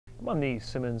I'm on the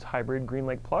Simmons Hybrid Green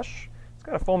Lake Plush. It's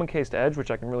got a foam encased edge,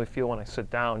 which I can really feel when I sit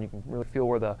down. You can really feel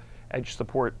where the edge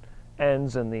support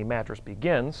ends and the mattress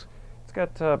begins. It's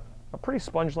got a pretty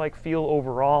sponge-like feel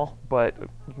overall, but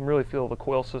you can really feel the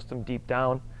coil system deep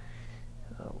down.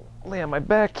 Lay on my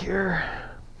back here.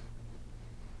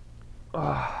 It's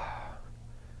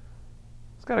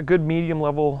got a good medium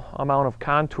level amount of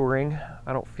contouring.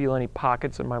 I don't feel any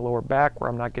pockets in my lower back where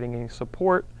I'm not getting any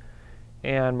support,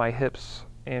 and my hips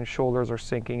and shoulders are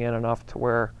sinking in enough to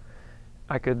where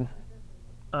I could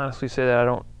honestly say that I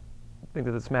don't think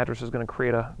that this mattress is going to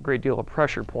create a great deal of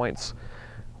pressure points,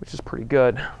 which is pretty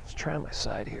good. Let's try on my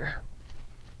side here.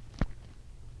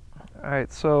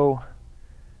 Alright, so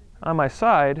on my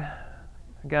side,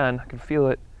 again, I can feel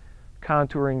it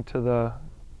contouring to the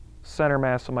center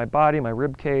mass of my body, my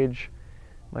rib cage.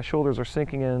 My shoulders are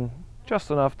sinking in just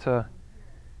enough to,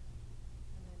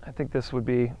 I think this would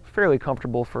be fairly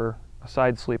comfortable for a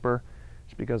side sleeper,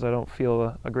 just because I don't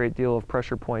feel a great deal of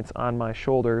pressure points on my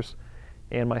shoulders,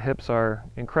 and my hips are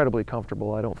incredibly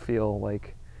comfortable. I don't feel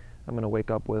like I'm going to wake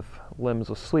up with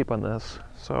limbs asleep on this.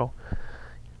 So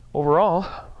overall,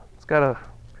 it's got a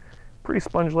pretty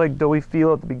sponge-like doughy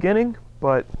feel at the beginning,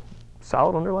 but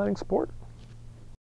solid underlying support.